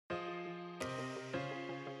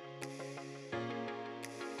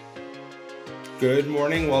Good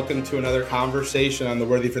morning. Welcome to another conversation on the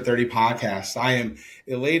Worthy for 30 podcast. I am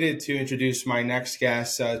elated to introduce my next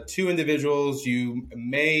guest, two individuals you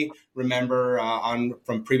may remember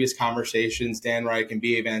from previous conversations, Dan Reich and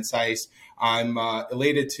B.A. Van Sise. I'm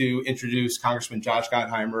elated to introduce Congressman Josh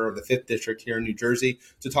Gottheimer of the 5th District here in New Jersey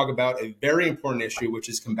to talk about a very important issue, which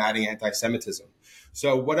is combating anti-Semitism.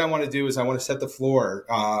 So what I want to do is I want to set the floor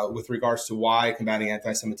with regards to why combating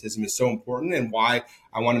anti-Semitism is so important and why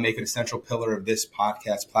I want to make it a central pillar of this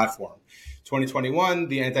podcast platform. 2021,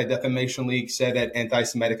 the Anti-Defamation League said that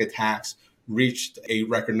anti-Semitic attacks reached a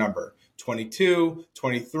record number. 22,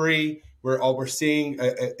 23, we're seeing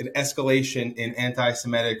an escalation in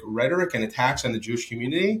anti-Semitic rhetoric and attacks on the Jewish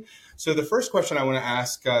community. So the first question I want to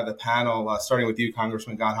ask the panel, starting with you,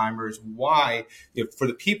 Congressman Gottheimer, is why, for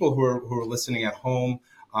the people who are listening at home,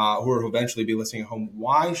 who will eventually be listening at home,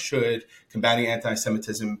 why should combating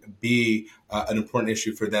anti-Semitism be an important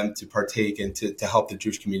issue for them to partake and to help the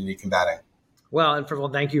Jewish community combating? Well, and first of all,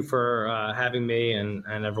 thank you for having me and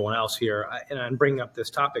everyone else here and bringing up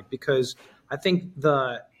this topic, because I think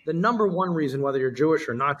the number one reason, whether you're Jewish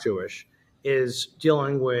or not Jewish, is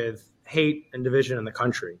dealing with hate and division in the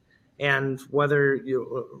country. And whether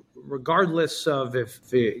regardless of if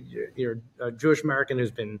you're a Jewish American who's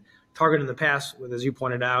been targeted in the past with, as you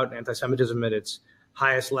pointed out, anti-Semitism at its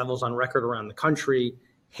highest levels on record around the country,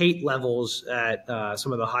 hate levels at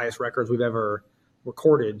some of the highest records we've ever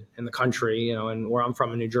recorded in the country, and where I'm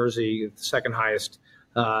from in New Jersey, the second highest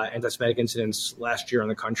anti-Semitic incidents last year in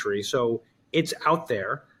the country. So it's out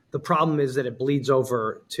there. The problem is that it bleeds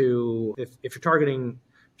over to, if you're targeting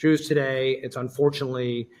Jews today, it's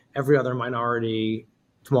unfortunately every other minority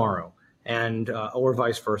tomorrow, and or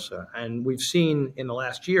vice versa. And we've seen in the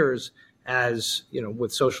last years, as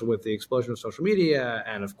with the explosion of social media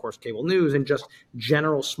and of course cable news and just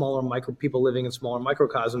general people living in smaller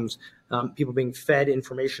microcosms, people being fed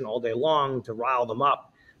information all day long to rile them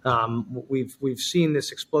up. We've seen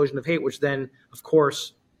this explosion of hate, which then of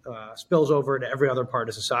course spills over to every other part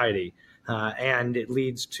of society, and it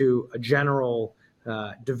leads to a general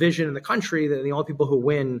division in the country. That the only people who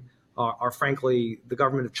win are frankly the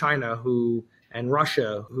government of China and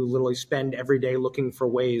Russia, who literally spend every day looking for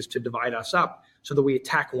ways to divide us up so that we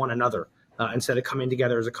attack one another instead of coming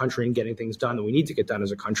together as a country and getting things done that we need to get done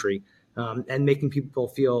as a country, and making people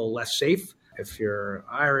feel less safe. If you're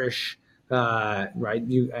Irish, right,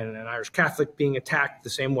 you and an Irish Catholic being attacked the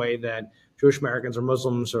same way that Jewish Americans or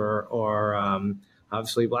Muslims or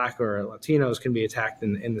obviously Black or Latinos can be attacked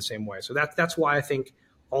in the same way. So that's why I think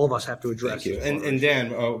all of us have to address it. And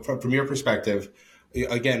Dan, from your perspective,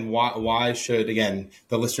 again, why should, again,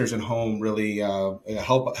 the listeners at home really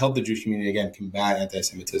help the Jewish community, again, combat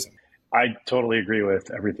anti-Semitism? I totally agree with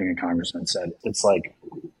everything the Congressman said. It's like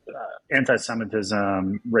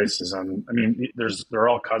anti-Semitism, racism. I mean, they're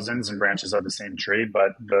all cousins and branches of the same tree.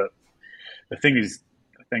 But the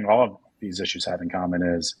thing all of these issues have in common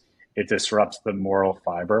is it disrupts the moral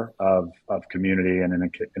fiber of community and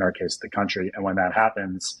in our case, the country. And when that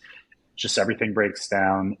happens, just everything breaks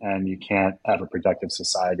down, and you can't have a productive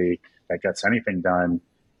society that gets anything done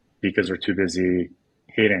because we're too busy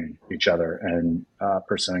hating each other and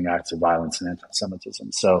pursuing acts of violence and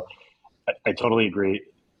anti-Semitism. So I totally agree.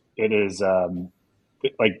 It is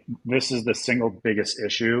this is the single biggest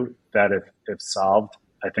issue that if solved,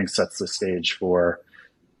 I think sets the stage for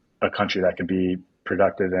a country that can be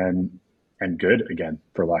productive and good, again,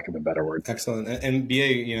 for lack of a better word. Excellent. And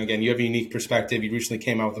BA, again, you have a unique perspective. You recently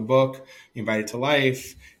came out with a book, Invited to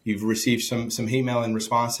Life. You've received some hate mail in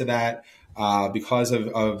response to that because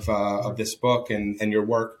of this book and your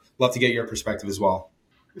work. Love to get your perspective as well.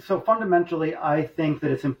 So fundamentally, I think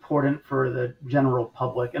that it's important for the general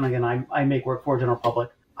public. And again, I make work for general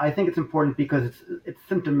public. I think it's important because it's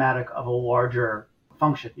symptomatic of a larger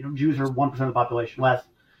function. Jews are 1% of the population less.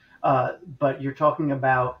 But you're talking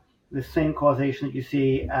about the same causation that you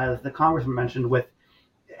see, as the Congressman mentioned, with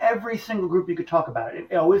every single group you could talk about.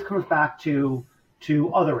 It always comes back to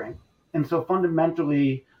othering. And so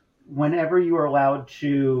fundamentally, whenever you are allowed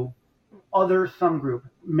to other some group,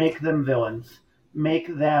 make them villains, make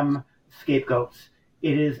them scapegoats,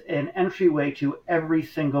 it is an entryway to every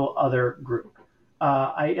single other group.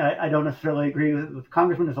 I don't necessarily agree with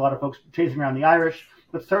Congressman. There's a lot of folks chasing around the Irish,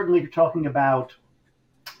 but certainly if you're talking about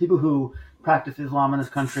people who practice Islam in this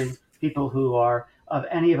country, people who are of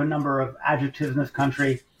any of a number of adjectives in this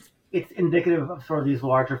country, it's indicative of sort of these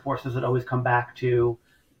larger forces that always come back to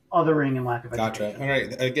othering and lack of education. Gotcha. All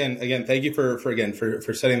right. Again, thank you for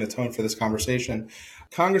setting the tone for this conversation.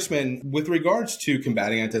 Congressman, with regards to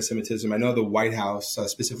combating anti-Semitism, I know the White House,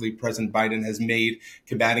 specifically President Biden, has made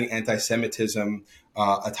combating anti-Semitism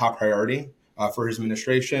a top priority for his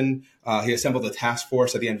administration. He assembled a task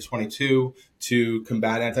force at the end of 22 to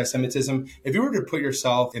combat anti-Semitism. If you were to put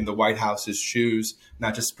yourself in the White House's shoes,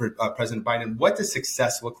 not just President Biden, what does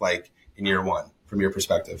success look like in year one from your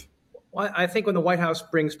perspective? Well, I think when the White House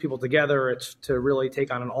brings people together, it's to really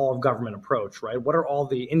take on an all-of-government approach, right? What are all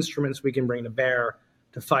the instruments we can bring to bear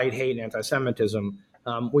to fight hate and anti-Semitism?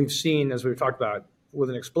 We've seen, as we've talked about, with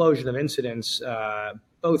an explosion of incidents,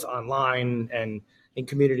 both online and in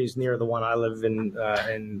communities near the one I live in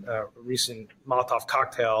a recent Molotov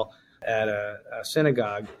cocktail at a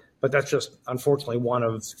synagogue. But that's just, unfortunately, one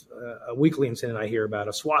of a weekly incident I hear about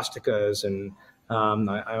of swastikas. And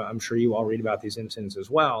I'm sure you all read about these incidents as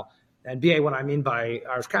well. And BA, what I mean by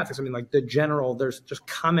Irish Catholics, I mean like the general, there's just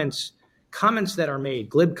comments that are made,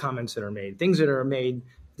 glib comments that are made, things that are made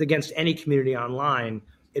against any community online.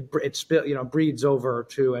 It breeds over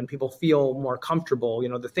to, and people feel more comfortable.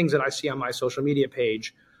 The things that I see on my social media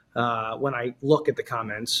page when I look at the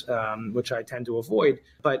comments, which I tend to avoid.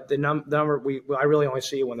 But the number, I really only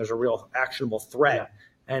see when there's a real actionable threat,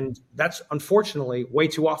 and that's unfortunately way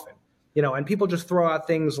too often. And people just throw out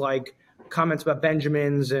things like comments about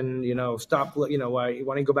Benjamins and, stop, why you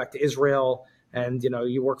want to go back to Israel and,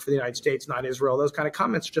 you work for the United States, not Israel. Those kind of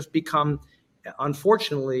comments just become,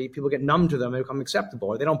 unfortunately, people get numb to them and become acceptable,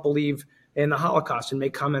 or they don't believe in the Holocaust and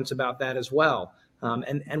make comments about that as well.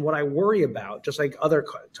 And what I worry about, just like other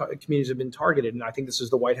communities have been targeted, and I think this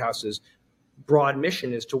is the White House's broad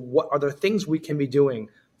mission, is to what are there things we can be doing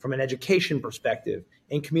from an education perspective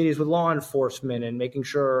in communities with law enforcement and making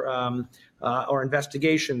sure or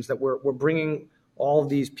investigations that we're bringing all of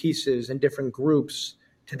these pieces and different groups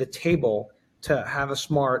to the table to have a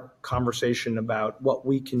smart conversation about what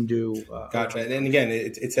we can do. Gotcha. And again,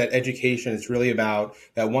 it's that education. It's really about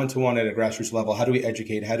that one-to-one at a grassroots level. How do we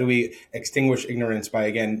educate? How do we extinguish ignorance by,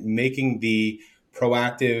 again, making the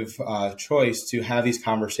proactive choice to have these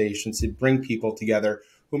conversations, to bring people together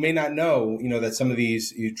who may not know, that some of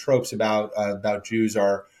these tropes about Jews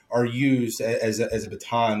are used as a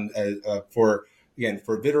baton for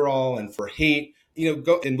vitriol and for hate.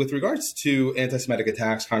 And with regards to anti-Semitic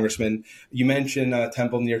attacks, Congressman, you mentioned a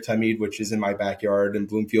temple near Tamid, which is in my backyard in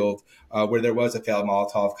Bloomfield, where there was a failed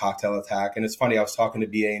Molotov cocktail attack. And it's funny, I was talking to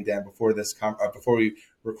BA and Dan before we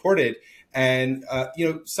recorded, and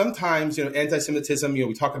sometimes anti-Semitism.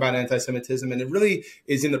 We talk about anti-Semitism, and it really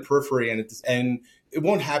is in the periphery, and it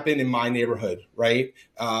won't happen in my neighborhood, right?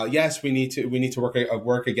 Yes, we need to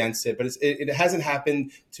work against it, but it hasn't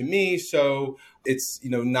happened to me, so it's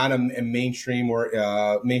not a mainstream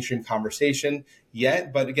or mainstream conversation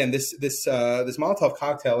yet. But again, this Molotov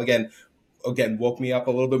cocktail again woke me up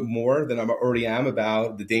a little bit more than I already am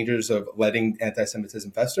about the dangers of letting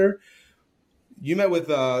anti-Semitism fester. You met with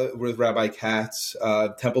Rabbi Katz,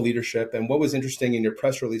 Temple leadership, and what was interesting in your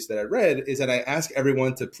press release that I read is that I ask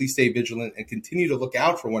everyone to please stay vigilant and continue to look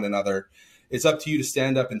out for one another. It's up to you to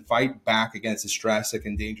stand up and fight back against this drastic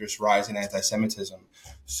and dangerous rise in anti-Semitism.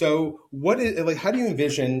 So, how do you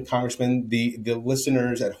envision, Congressman, the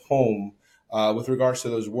listeners at home with regards to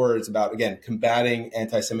those words about, again, combating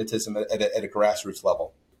anti-Semitism at a grassroots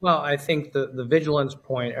level? Well, I think the vigilance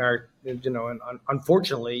point, Eric, and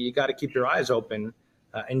unfortunately, you got to keep your eyes open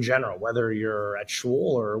in general, whether you're at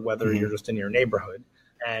shul or whether you're just in your neighborhood,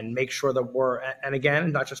 and make sure that and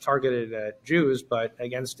again, not just targeted at Jews, but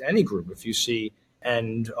against any group. If you see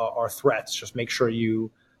are threats, just make sure you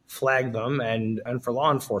flag them and for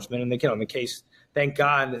law enforcement. And in the case, thank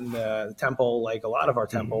God, in the temple, like a lot of our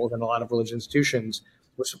temples and a lot of religious institutions,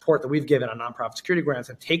 with support that we've given on nonprofit security grants,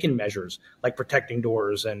 have taken measures like protecting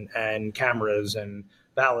doors and cameras and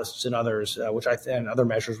ballasts and others, and other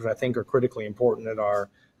measures which I think are critically important at our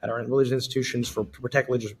religious institutions to protect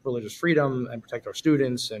religious freedom and protect our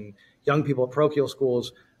students and young people at parochial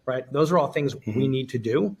schools. Right, those are all things we need to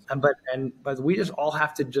do, but we just all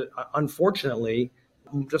have to. Unfortunately,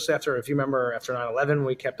 just if you remember, after 9/11,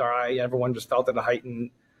 we kept our eye. Everyone just felt at a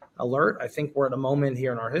heightened alert. I think we're at a moment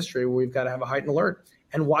here in our history where we've got to have a heightened alert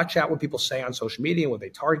and watch out what people say on social media and what they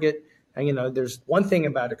target. And, there's one thing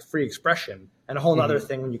about free expression and a whole other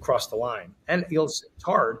thing when you cross the line. And it's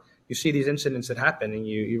hard. You see these incidents that happen and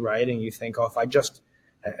you write and you think, was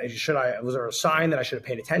there a sign that I should have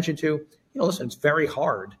paid attention to? Listen, it's very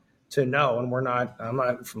hard to know. And I'm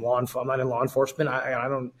not in law enforcement. I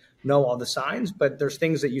don't know all the signs, but there's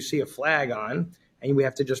things that you see a flag on, and we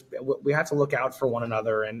have to look out for one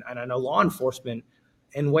another. And I know law enforcement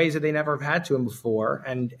in ways that they never have had to before.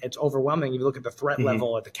 And it's overwhelming. You look at the threat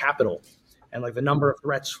level at the Capitol, and like the number of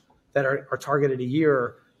threats that are targeted a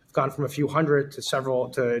year have gone from a few hundred to several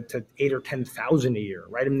to 8,000 or 10,000 a year,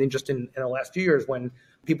 right? I mean, just in the last few years, when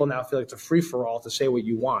people now feel like it's a free for all to say what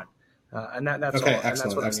you want. That's okay, all. And that's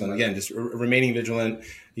excellent, what I excellent. mean. Again, just remaining vigilant.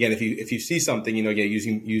 Again, if you see something, again,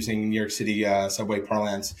 using New York City subway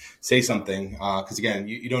parlance, say something, because again,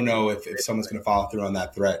 you don't know if someone's going to follow through on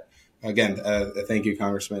that threat. Again, thank you,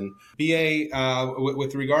 Congressman. BA,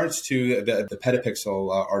 with regards to the Petapixel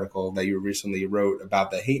article that you recently wrote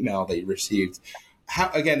about the hate mail that you received, how,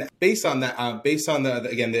 again, based on that, based on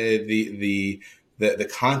the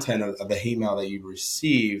content of the hate mail that you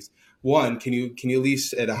received. One, can you at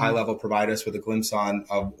least at a high level provide us with a glimpse on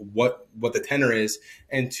what the tenor is,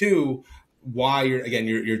 and two, why you're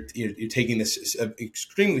taking this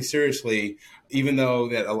extremely seriously, even though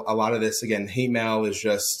that a lot of this, again, hate mail is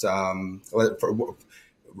just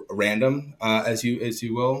random, as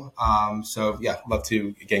you will. So yeah, love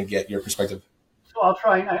to again get your perspective. So I'll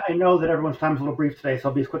try. I know that everyone's time is a little brief today, so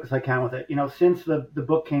I'll be as quick as I can with it. Since the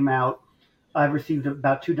book came out, I've received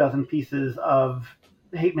about 24 pieces of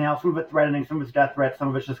hate mail, some of it threatening, some of it's death threats, some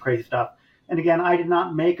of it's just crazy stuff. And again, I did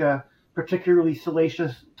not make a particularly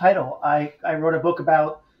salacious title. I wrote a book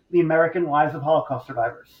about the American lives of Holocaust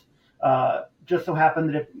survivors. Just so happened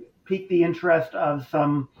that it piqued the interest of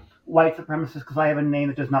some white supremacists because I have a name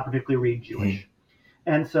that does not particularly read Jewish.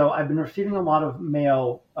 Mm-hmm. And so I've been receiving a lot of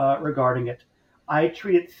mail regarding it. I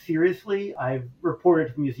treat it seriously. I've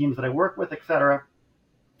reported to museums that I work with, etc.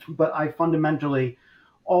 But I fundamentally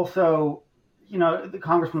also, the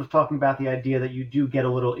congressman was talking about the idea that you do get a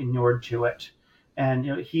little inured to it. And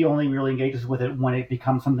he only really engages with it when it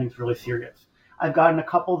becomes something that's really serious. I've gotten a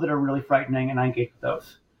couple that are really frightening, and I engage with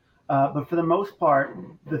those. But for the most part,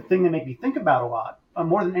 the thing that made me think about a lot,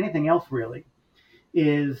 more than anything else really,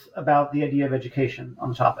 is about the idea of education on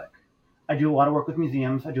the topic. I do a lot of work with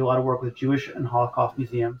museums. I do a lot of work with Jewish and Holocaust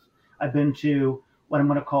museums. I've been to what I'm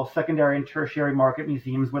going to call secondary and tertiary market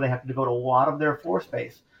museums, where they have to devote a lot of their floor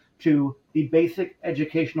space to the basic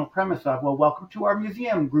educational premise of, well, welcome to our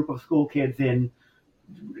museum, group of school kids in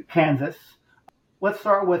Kansas. Let's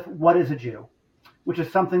start with, what is a Jew? Which is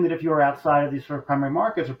something that if you're outside of these sort of primary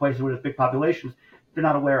markets or places where there's big populations, they're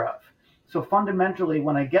not aware of. So fundamentally,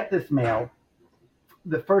 when I get this mail,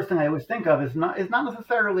 the first thing I always think of is not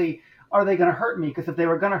necessarily, are they going to hurt me? Because if they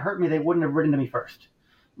were going to hurt me, they wouldn't have written to me first.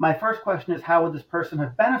 My first question is, how would this person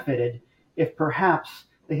have benefited if perhaps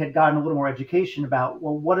they had gotten a little more education about,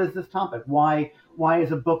 well, what is this topic? Why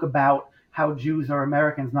is a book about how Jews are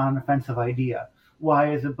Americans not an offensive idea?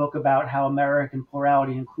 Why is a book about how American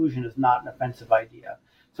plurality and inclusion is not an offensive idea?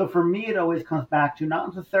 So for me, it always comes back to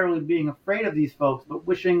not necessarily being afraid of these folks, but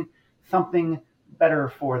wishing something better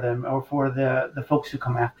for them or for the folks who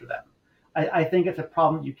come after them. I think it's a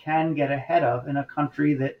problem you can get ahead of in a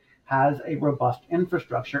country that has a robust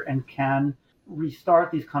infrastructure and can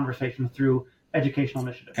restart these conversations through educational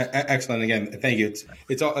initiatives. Excellent. Again, thank you.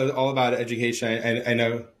 It's all about education. I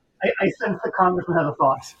know. I sense the congressman has a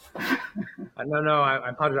thought. No, I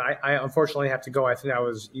apologize. I unfortunately have to go. I think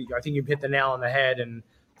you hit the nail on the head. And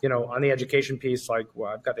on the education piece, I've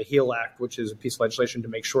got the HEAL Act, which is a piece of legislation to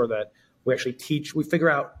make sure that we actually we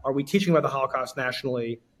figure out, are we teaching about the Holocaust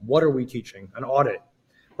nationally? What are we teaching? An audit,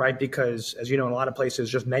 right? Because as you know, in a lot of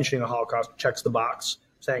places, just mentioning the Holocaust checks the box,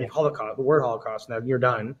 saying Holocaust, the word Holocaust, now you're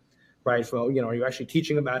done, right? So, are you actually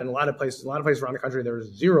teaching about it? In a lot of places around the country,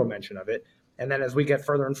 there's zero mention of it. And then as we get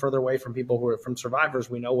further and further away from people who are from survivors,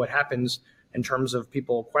 we know what happens in terms of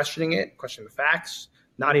people questioning the facts,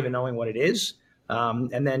 not even knowing what it is.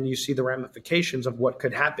 And then you see the ramifications of what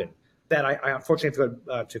could happen. That I unfortunately have to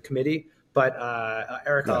go to committee, but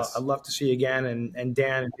Erica, yes. I'd love to see you again. And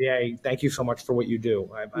Dan and DA, thank you so much for what you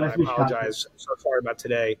do. I apologize. I'm so sorry about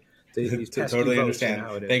today. These totally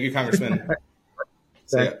understand. Thank you, Congressman.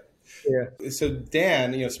 Yeah. So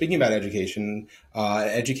Dan, speaking about education,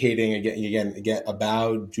 educating again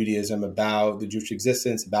about Judaism, about the Jewish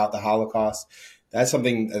existence, about the Holocaust, that's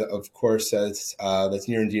something, of course, that's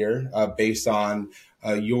near and dear, based on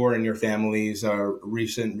your and your family's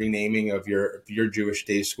recent renaming of your Jewish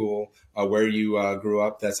day school, where you grew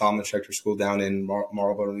up. That's Alma Schechter School down in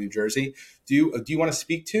Marlborough, New Jersey. Do you want to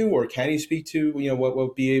speak to, or can you speak to,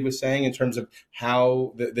 what BA was saying in terms of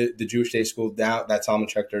how the Jewish day school that's Alma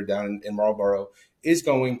Schechter down in Marlborough is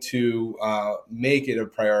going to make it a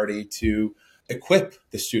priority to equip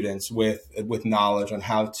the students with knowledge on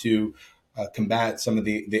how to combat some of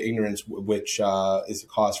the ignorance, which is the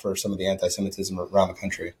cause for some of the anti-Semitism around the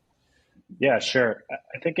country? Yeah, sure.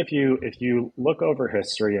 I think if you look over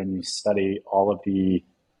history and you study all of these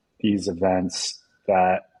events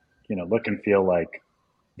that look and feel like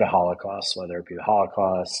the Holocaust, whether it be the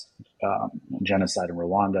Holocaust, genocide in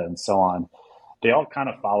Rwanda, and so on, they all kind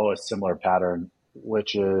of follow a similar pattern,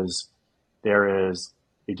 which is there is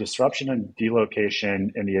a disruption and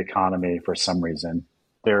delocation in the economy for some reason.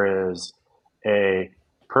 there is a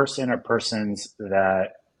person or persons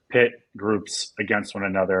that pit groups against one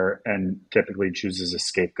another and typically chooses a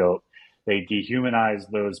scapegoat. They dehumanize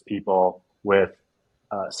those people with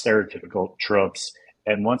stereotypical tropes.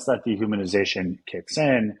 And once that dehumanization kicks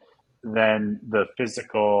in, then the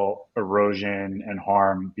physical erosion and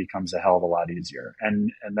harm becomes a hell of a lot easier.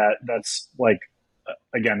 And that's like,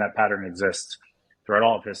 again, that pattern exists throughout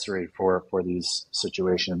all of history for these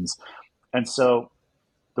situations. And so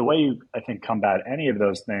the way you, I think, combat any of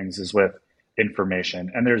those things is with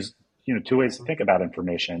information. And there's, two ways to think about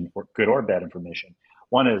information, or good or bad information.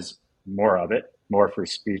 One is more of it, more free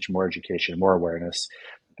speech, more education, more awareness.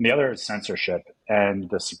 And the other is censorship and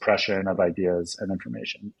the suppression of ideas and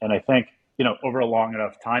information. And I think, over a long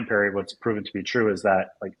enough time period, what's proven to be true is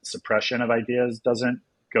that like suppression of ideas doesn't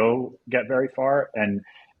get very far. And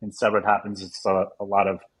instead what happens is a lot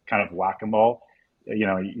of kind of whack-a-mole.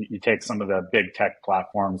 You take some of the big tech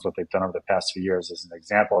platforms, what they've done over the past few years as an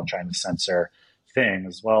example of trying to censor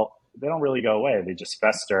things. Well, they don't really go away. They just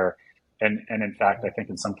fester. And in fact, I think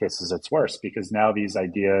in some cases it's worse because now these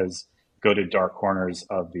ideas go to dark corners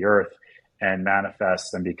of the earth and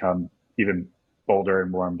manifest and become even bolder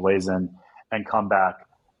and more emblazoned and come back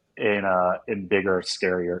in bigger,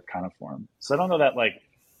 scarier kind of form. So I don't know that like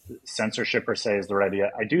censorship per se is the right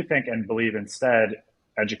idea. I do think and believe instead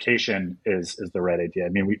education is the right idea. I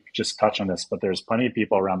mean, we just touched on this, but there's plenty of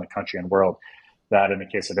people around the country and world that in the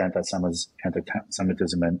case of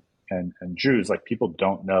anti-Semitism and Jews, like people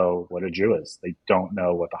don't know what a Jew is. They don't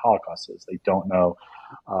know what the Holocaust is. They don't know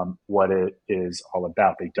what it is all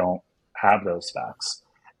about. They don't have those facts.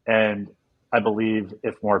 And I believe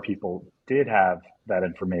if more people did have that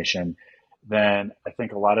information, then I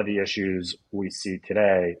think a lot of the issues we see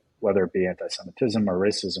today, whether it be anti-Semitism or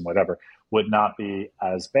racism, whatever, would not be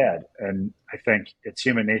as bad. And I think it's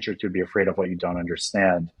human nature to be afraid of what you don't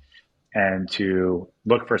understand and to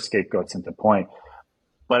look for scapegoats and to point.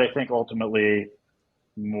 But I think ultimately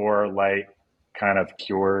more light kind of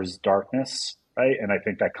cures darkness, right? And I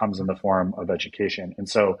think that comes in the form of education. And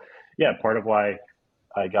so, yeah, part of why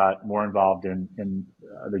I got more involved in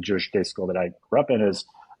the Jewish day school that I grew up in is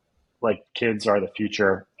like kids are the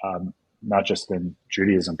future, not just in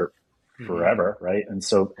Judaism, but forever, right? And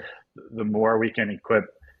so the more we can equip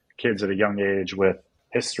kids at a young age with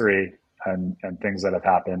history and things that have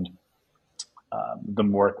happened, the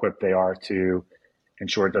more equipped they are to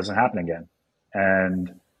ensure it doesn't happen again.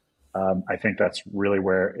 And I think that's really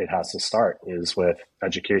where it has to start, is with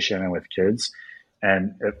education and with kids.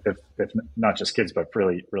 And if not just kids, but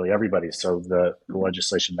really everybody. So the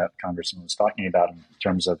legislation that Congressman was talking about in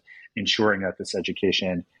terms of ensuring that this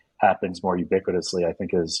education happens more ubiquitously, I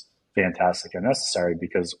think is fantastic and necessary,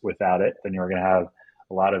 because without it, then you're going to have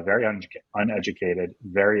a lot of very uneducated,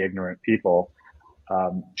 very ignorant people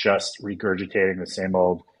just regurgitating the same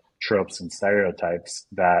old tropes and stereotypes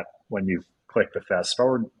that when you click the fast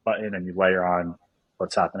forward button and you layer on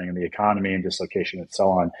what's happening in the economy and dislocation and so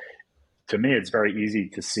on, to me, it's very easy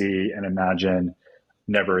to see and imagine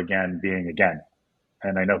never again being again.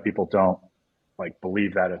 And I know people don't like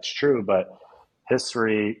believe that it's true, but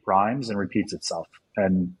history rhymes and repeats itself.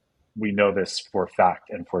 And we know this for fact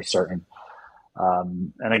and for certain.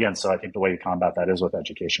 And again, so I think the way you combat that is with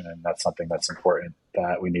education, and that's something that's important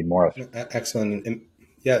that we need more of. Excellent. And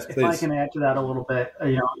yes, please. If I can add to that a little bit,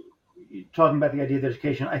 talking about the idea of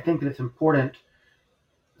education, I think that it's important.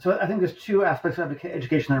 So I think there's two aspects of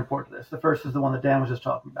education that are important to this. The first is the one that Dan was just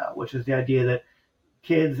talking about, which is the idea that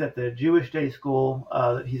kids at the Jewish day school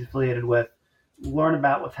that he's affiliated with learn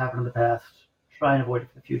about what's happened in the past, try and avoid it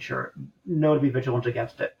for the future, know to be vigilant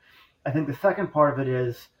against it. I think the second part of it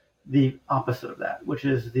is the opposite of that, which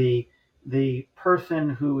is the person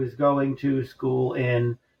who is going to school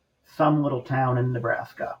in some little town in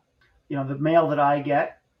Nebraska. The mail that I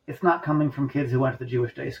get, it's not coming from kids who went to the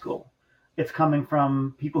Jewish day school. It's coming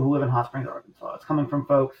from people who live in Hot Springs, Arkansas. It's coming from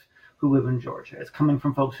folks who live in Georgia. It's coming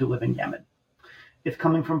from folks who live in Yemen. It's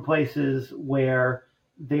coming from places where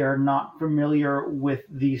they are not familiar with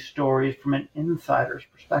these stories from an insider's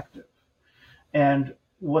perspective. And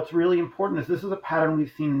what's really important is this is a pattern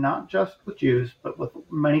we've seen not just with Jews, but with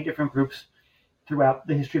many different groups throughout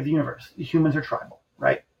the history of the universe. Humans are tribal,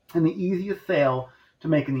 right? And the easiest sale to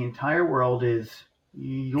make in the entire world is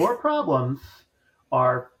your problems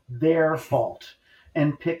are their fault,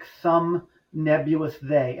 and pick some nebulous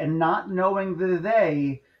they. And not knowing the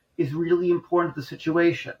they is really important to the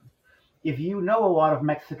situation. If you know a lot of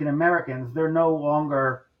Mexican Americans, they're no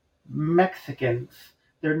longer Mexicans.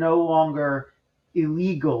 They're no longer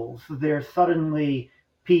illegals. They're suddenly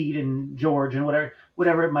Pete and George and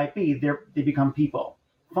whatever it might be. They become people.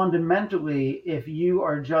 fundamentally, if you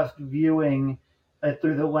are just viewing it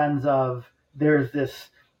through the lens of there's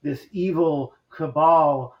this evil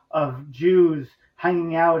cabal of Jews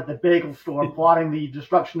hanging out at the bagel store plotting the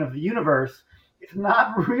destruction of the universe, it's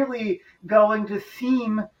not really going to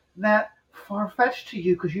seem that far-fetched to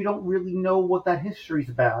you because you don't really know what that history's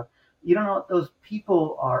about. You don't know what those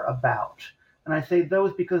people are about. And I say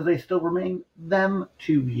those because they still remain them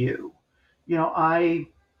to you. I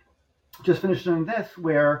just finished doing this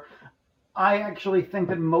where I actually think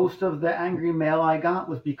that most of the angry mail I got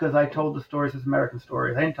was because I told the stories as American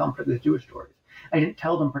stories. I didn't tell them particularly as Jewish stories. I didn't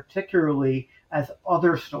tell them particularly as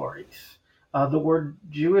other stories. The word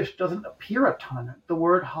Jewish doesn't appear a ton in it. The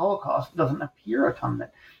word Holocaust doesn't appear a ton in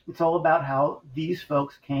it. It's all about how these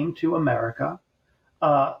folks came to America.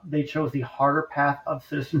 They chose the harder path of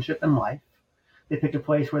citizenship and life. They picked a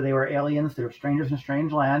place where they were aliens, they were strangers in a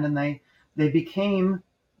strange land, and they became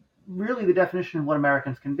really the definition of what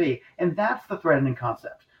Americans can be. And that's the threatening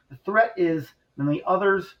concept. The threat is when the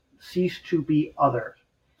others cease to be others.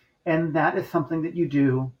 And that is something that you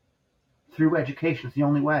do through education. It's the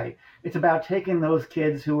only way. It's about taking those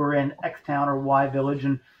kids who are in X town or Y village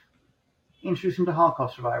and introducing them to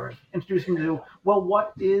Holocaust survivors. Introducing them to, well,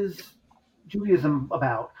 what is Judaism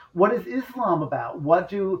about? What is Islam about? What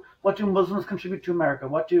do Muslims contribute to America?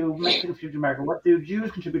 What do Mexicans contribute to America? What do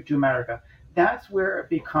Jews contribute to America? That's where it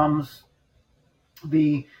becomes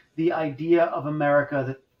the idea of America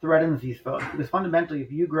that threatens these folks. Because fundamentally,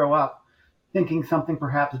 if you grow up thinking something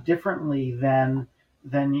perhaps differently than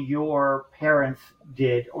your parents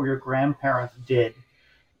did or your grandparents did,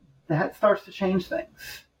 that starts to change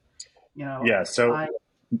things. Yeah. So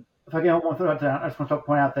if I can, I just want to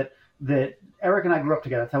point out that Eric and I grew up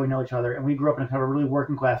together. That's how we know each other, and we grew up in a kind of a really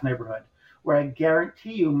working class neighborhood where I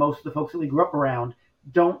guarantee you most of the folks that we grew up around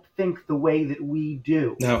don't think the way that we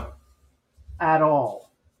do. No. At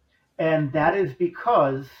all. And that is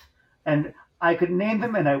because, and I could name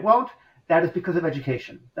them and I won't, that is because of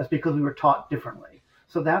education. That's because we were taught differently.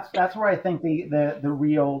 So that's where I think the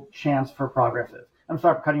real chance for progress is. I'm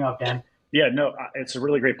sorry for cutting you off, Dan. Yeah, no, it's a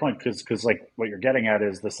really great point because like what you're getting at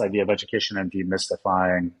is this idea of education and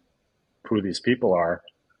demystifying who these people are,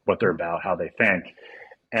 what they're about, how they think.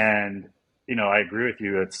 And, I agree with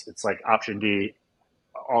you. It's like option D,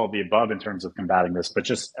 all of the above in terms of combating this. But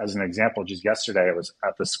just as an example, just yesterday I was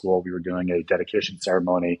at the school. We were doing a dedication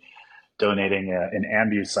ceremony, donating an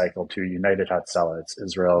ambu cycle to United Hatzalah. It's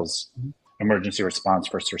Israel's emergency response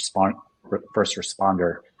first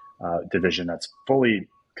responder division that's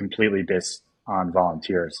completely based on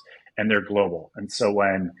volunteers, and they're global. And so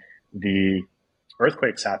when the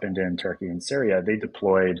earthquakes happened in Turkey and Syria, they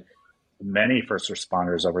deployed many first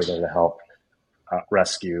responders over there to help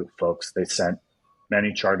rescue folks. They sent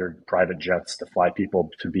many chartered private jets to fly people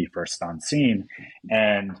to be first on scene.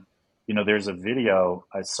 And, there's a video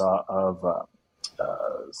I saw of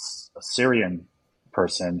a Syrian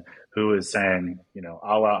person who is saying,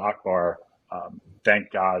 Allah Akbar,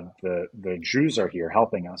 thank God the Jews are here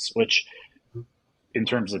helping us, which in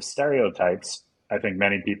terms of stereotypes, I think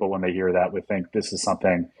many people, when they hear that, would think this is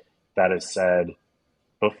something that is said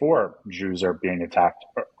before Jews are being attacked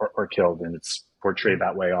or killed. And it's portrayed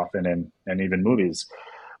that way often in even movies.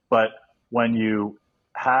 But when you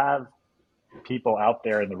have people out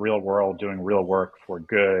there in the real world doing real work for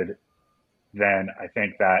good, then I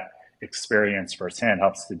think that experience firsthand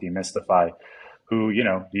helps to demystify who,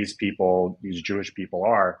 these Jewish people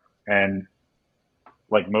are. And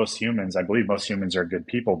like most humans, I believe most humans are good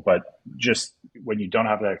people, but just when you don't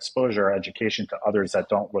have that exposure or education to others that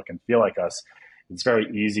don't look and feel like us, it's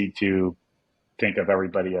very easy to think of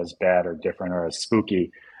everybody as bad or different or as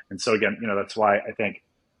spooky. And so again, that's why I think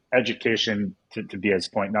education to Bia's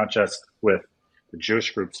point, not just with the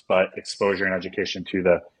Jewish groups, but exposure and education to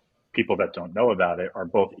the people that don't know about it are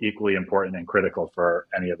both equally important and critical for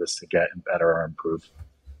any of this to get better or improve.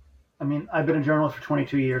 I mean, I've been a journalist for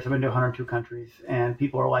 22 years. I've been to 102 countries, and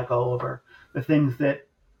people are like all over. The things that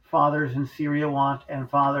fathers in Syria want and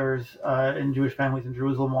fathers in Jewish families in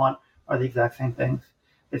Jerusalem want are the exact same things.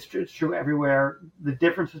 It's true everywhere. The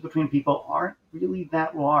differences between people aren't really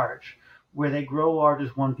that large. Where they grow large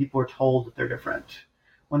is when people are told that they're different.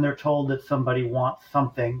 When they're told that somebody wants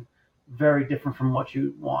something very different from what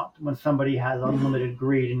you want. When somebody has unlimited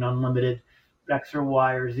greed and unlimited X or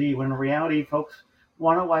Y or Z. When in reality, folks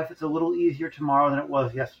want a life that's a little easier tomorrow than it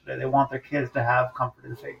was yesterday. They want their kids to have comfort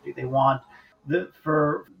and safety. They want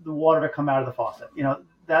for the water to come out of the faucet.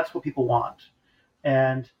 That's what people want.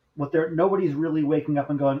 And nobody's really waking up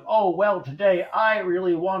and going, oh, well, today I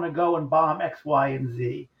really want to go and bomb X, Y, and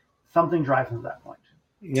Z. Something drives them to that point.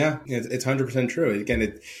 Yeah, it's 100% true.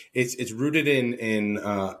 Again, it's rooted in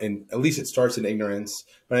at least it starts in ignorance.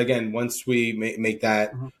 But again, once we make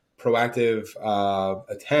that proactive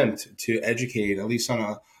attempt to educate, at least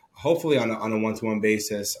hopefully on a one-to-one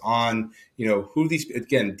basis, on who these,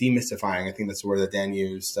 again, demystifying. I think that's the word that Dan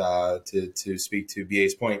used to speak to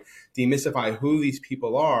BA's point. Demystify who these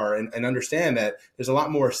people are, and understand that there's a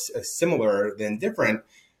lot more similar than different.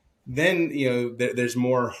 Then there's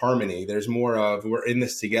more harmony. There's more of, we're in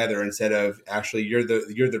this together, instead of actually you're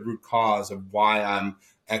the root cause of why I'm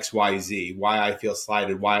XYZ, why I feel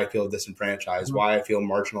slighted, why I feel disenfranchised, why I feel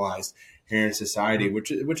marginalized here in society,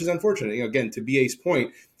 which is unfortunate. Again, to BA's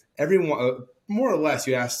point, everyone, more or less,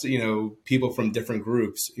 you ask people from different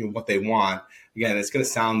groups what they want. Again, it's going to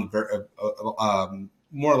sound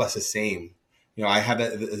more or less the same. I have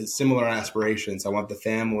similar aspirations. I want the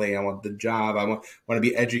family. I want the job. I want to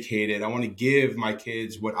be educated. I want to give my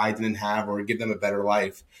kids what I didn't have, or give them a better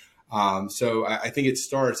life. So I think it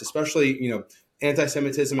starts, especially,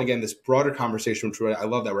 anti-Semitism. Again, this broader conversation, which I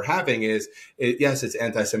love that we're having, yes, it's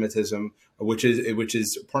anti-Semitism, which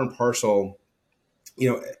is part and parcel,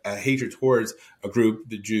 a hatred towards a group,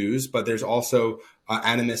 the Jews, but there's also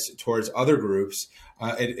animus towards other groups.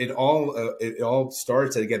 It all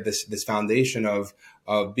starts at, again, this foundation of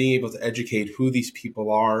being able to educate who these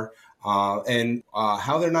people are, and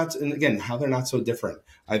how they're not so different.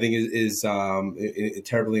 I think is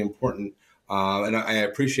terribly important. And I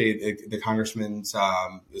appreciate the Congressman's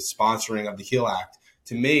sponsoring of the HEAL Act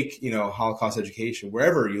to make Holocaust education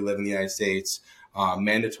wherever you live in the United States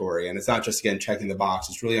mandatory. And it's not just, again, checking the box.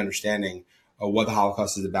 It's really understanding what the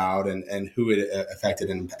Holocaust is about, and who it affected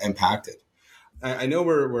and impacted. I know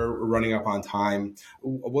we're running up on time.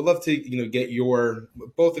 We'd love to get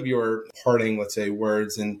both of your parting, let's say,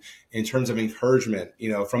 words in terms of encouragement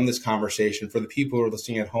from this conversation for the people who are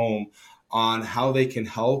listening at home on how they can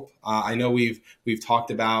help. I know we've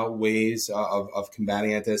talked about ways of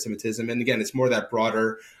combating anti-Semitism, and again, it's more that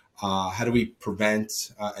broader. How do we prevent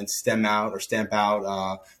and stamp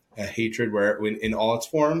out hatred in all its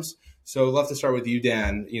forms? So I'd love to start with you,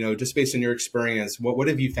 Dan. Just based on your experience, what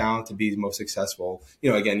have you found to be the most successful?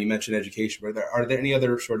 Again, you mentioned education, but are there any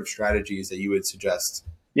other sort of strategies that you would suggest?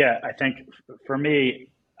 Yeah, I think for me,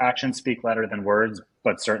 actions speak louder than words,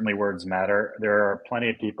 but certainly words matter. There are plenty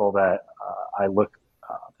of people that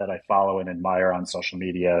that I follow and admire on social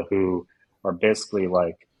media who are basically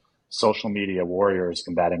like social media warriors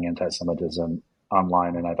combating anti-Semitism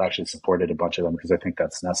online, and I've actually supported a bunch of them because I think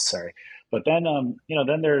that's necessary. But then,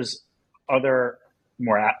 then there's other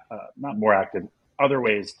not more active, other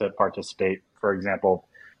ways to participate. For example,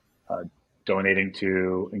 donating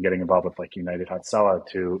to and getting involved with like United Hatzalah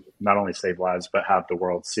to not only save lives, but have the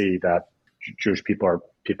world see that Jewish people are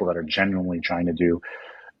people that are genuinely trying to do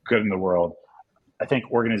good in the world. I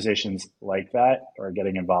think organizations like that, or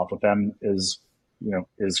getting involved with them, is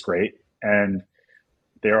great. And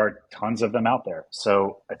there are tons of them out there.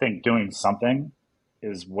 So I think doing something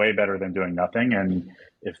is way better than doing nothing. And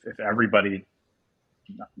if everybody,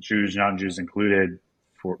 Jews, non-Jews included,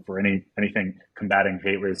 for anything combating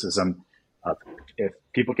hate racism, if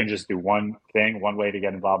people can just do one thing, one way to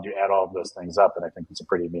get involved, you add all of those things up, and I think it's a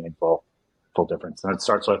pretty meaningful difference. And it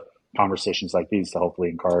starts with conversations like these to hopefully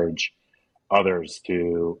encourage others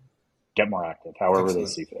to get more active, however Excellent.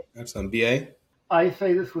 They see fit. Excellent. BA? I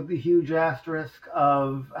say this with the huge asterisk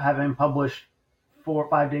of having published 4 or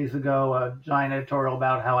 5 days ago a giant editorial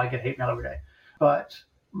about how I get hate mail every day. But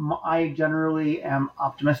I generally am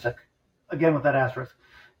optimistic, again with that asterisk,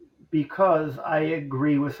 because I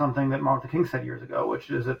agree with something that Martin Luther King said years ago, which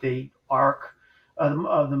is that the arc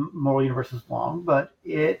of the moral universe is long, but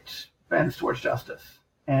it bends towards justice.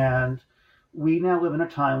 And we now live in a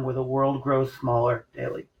time where the world grows smaller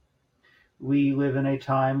daily. We live in a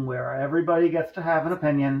time where everybody gets to have an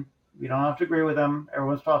opinion. We don't have to agree with them.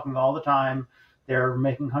 Everyone's talking all the time. They're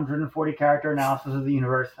making 140 character analysis of the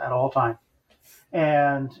universe at all times.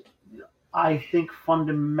 And I think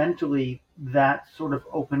fundamentally that sort of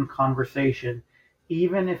open conversation,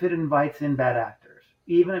 even if it invites in bad actors,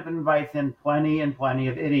 even if it invites in plenty and plenty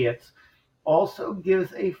of idiots, also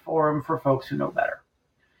gives a forum for folks who know better.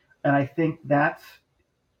 And I think that's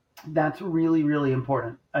really, really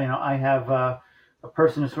important. I have a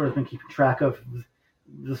person who's sort of been keeping track of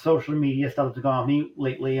the social media stuff that's gone on me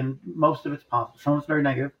lately, and most of it's positive. Some of it's very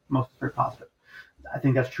negative, most of it's very positive. I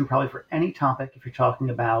think that's true probably for any topic if you're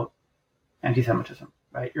talking about anti-Semitism,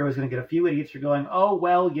 right? You're always going to get a few idiots who are going, oh,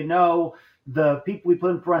 well, the people we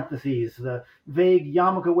put in parentheses, the vague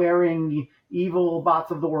yarmulke-wearing evil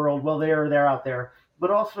bots of the world, well, they're out there. But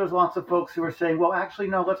also there's lots of folks who are saying, well, actually,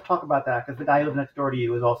 no, let's talk about that, because the guy who lives next door to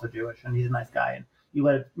you is also Jewish, and he's a nice guy, and you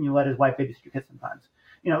let his wife babysit your kids sometimes.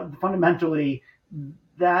 Fundamentally,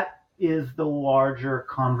 that is the larger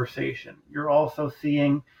conversation. You're also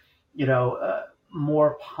seeing,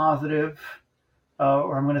 more positive,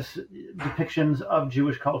 or I'm going to depictions of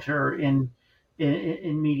Jewish culture in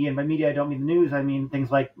media. And by media, I don't mean the news. I mean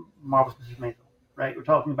things like Marvelous Mrs. Maisel. Right? We're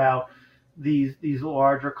talking about these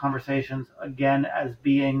larger conversations again as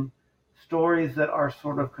being stories that are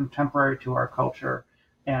sort of contemporary to our culture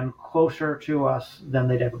and closer to us than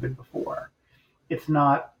they'd ever been before. It's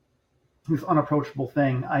not this unapproachable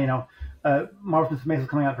thing. Marvelous Mrs. Maisel is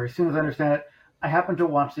coming out very soon, as I understand it. I happened to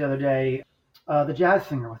watch the other day The Jazz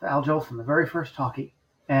Singer with Al Jolson, the very first talkie,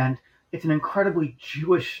 and it's an incredibly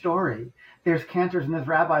Jewish story. There's cantors and there's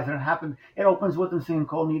rabbis, and it opens with them singing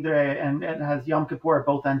Kol Nidre, and it has Yom Kippur at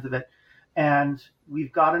both ends of it. And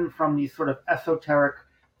we've gotten from these sort of esoteric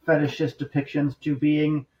fetishist depictions to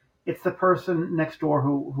being, it's the person next door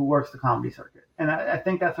who works the comedy circuit. And I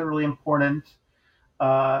think that's a really important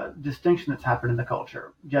distinction that's happened in the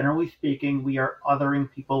culture. Generally speaking, we are othering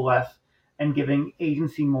people less and giving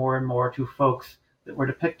agency more and more to folks that we're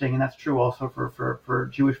depicting, and that's true also for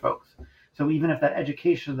Jewish folks. So even if that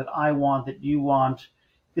education that I want, that you want,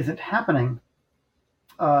 isn't happening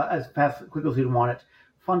as fast, quickly as we want it,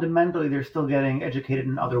 fundamentally they're still getting educated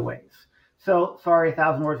in other ways. So, sorry,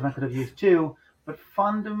 1,000 words I could have used too, but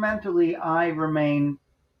fundamentally I remain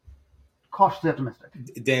cautiously optimistic.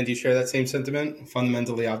 Dan, do you share that same sentiment?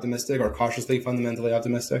 Fundamentally optimistic or cautiously fundamentally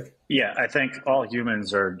optimistic? Yeah, I think all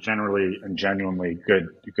humans are generally and genuinely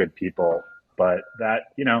good people, but that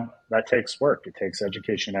takes work. It takes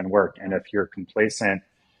education and work. And if you're complacent,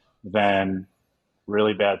 then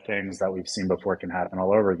really bad things that we've seen before can happen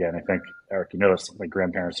all over again. I think, Eric, my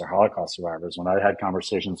grandparents are Holocaust survivors. When I had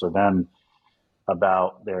conversations with them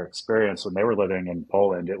about their experience when they were living in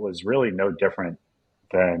Poland, it was really no different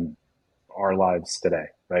than our lives today,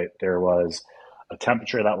 right? There was a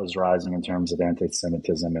temperature that was rising in terms of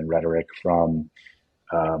anti-Semitism and rhetoric from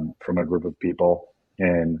a group of people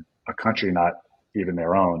in a country not even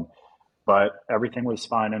their own. But everything was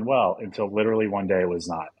fine and well until literally one day it was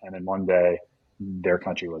not. And then one day their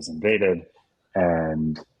country was invaded,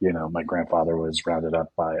 and my grandfather was rounded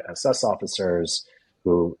up by SS officers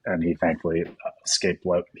and he thankfully escaped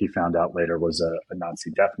what he found out later was a Nazi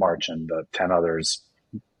death march, and the 10 others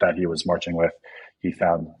that he was marching with, he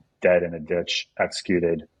found dead in a ditch,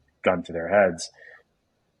 executed, gun to their heads.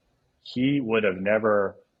 He would have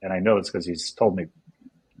never, and I know it's because he's told me,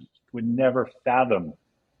 would never fathom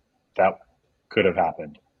that could have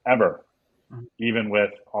happened ever, even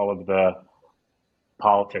with all of the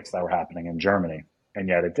politics that were happening in Germany, and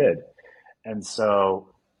yet it did. And so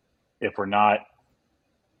if we're not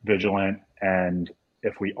vigilant and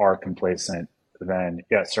if we are complacent, then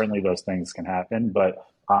certainly those things can happen. But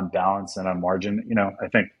on balance and on margin, I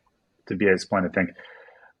think to BA's point, I think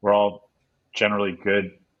we're all generally good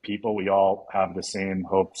people. We all have the same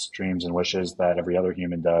hopes, dreams, and wishes that every other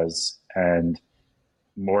human does. And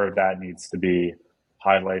more of that needs to be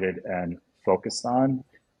highlighted and focused on.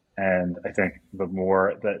 And I think the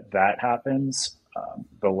more that happens,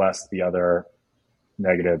 the less the other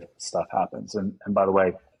negative stuff happens. And by the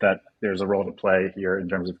way, that there's a role to play here in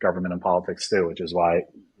terms of government and politics too, which is why,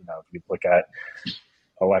 if you look at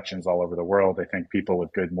elections all over the world, I think people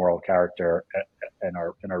with good moral character and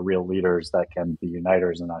are real leaders that can be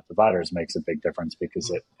uniters and not dividers makes a big difference, because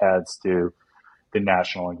it adds to the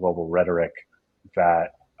national and global rhetoric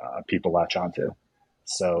that people latch onto.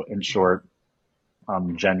 So in short,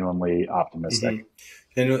 I'm genuinely optimistic. Mm-hmm.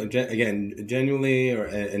 Genuinely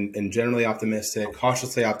and generally optimistic,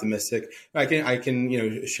 cautiously optimistic. I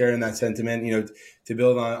can share in that sentiment. To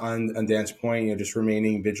build on Dan's point, just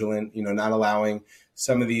remaining vigilant. Not allowing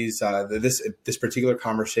some of these this particular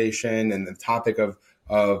conversation and the topic of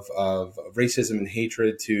racism and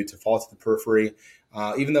hatred to fall to the periphery.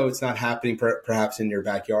 Even though it's not happening perhaps in your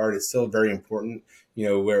backyard, it's still very important.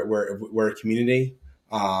 We're a community.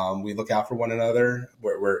 We look out for one another.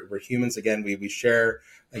 We're humans. Again, we share,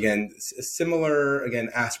 similar,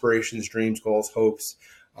 aspirations, dreams, goals, hopes.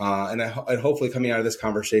 And hopefully coming out of this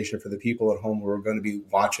conversation for the people at home who are going to be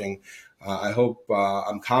watching,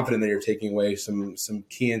 I'm confident that you're taking away some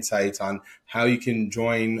key insights on how you can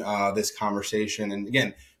join this conversation. And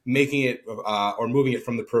again, making it or moving it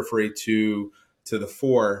from the periphery to the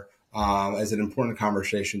fore as an important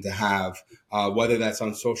conversation to have, whether that's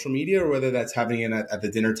on social media or whether that's having it at the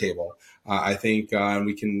dinner table. I think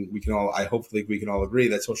we can all, hopefully we can all agree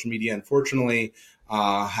that social media, unfortunately,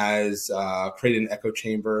 has created an echo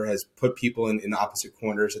chamber, has put people in opposite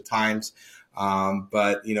corners at times.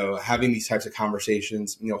 But having these types of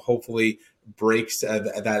conversations, hopefully breaks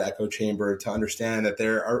that echo chamber to understand that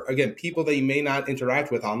there are, again, people that you may not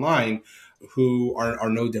interact with online who are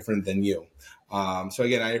no different than you. So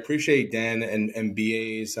again, I appreciate Dan and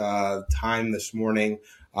BA's time this morning,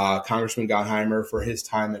 Congressman Gottheimer for his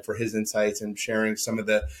time and for his insights and sharing some of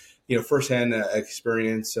the firsthand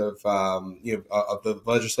experience of the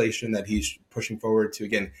legislation that he's pushing forward to,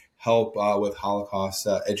 again, help with Holocaust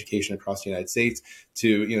education across the United States, to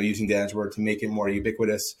using Dan's word, to make it more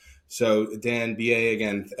ubiquitous. So Dan, BA,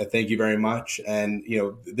 again, thank you very much. And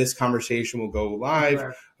this conversation will go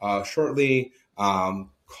live shortly.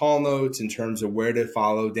 Call notes in terms of where to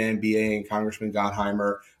follow Dan, BA, and Congressman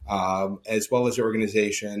Gottheimer, as well as your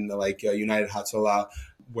organization like United Hatzalah,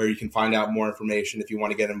 where you can find out more information if you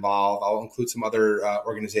want to get involved. I'll include some other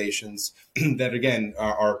organizations that, again,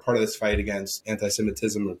 are part of this fight against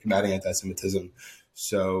anti-Semitism or combating anti-Semitism.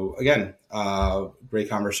 So, again, great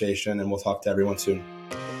conversation, and we'll talk to everyone soon.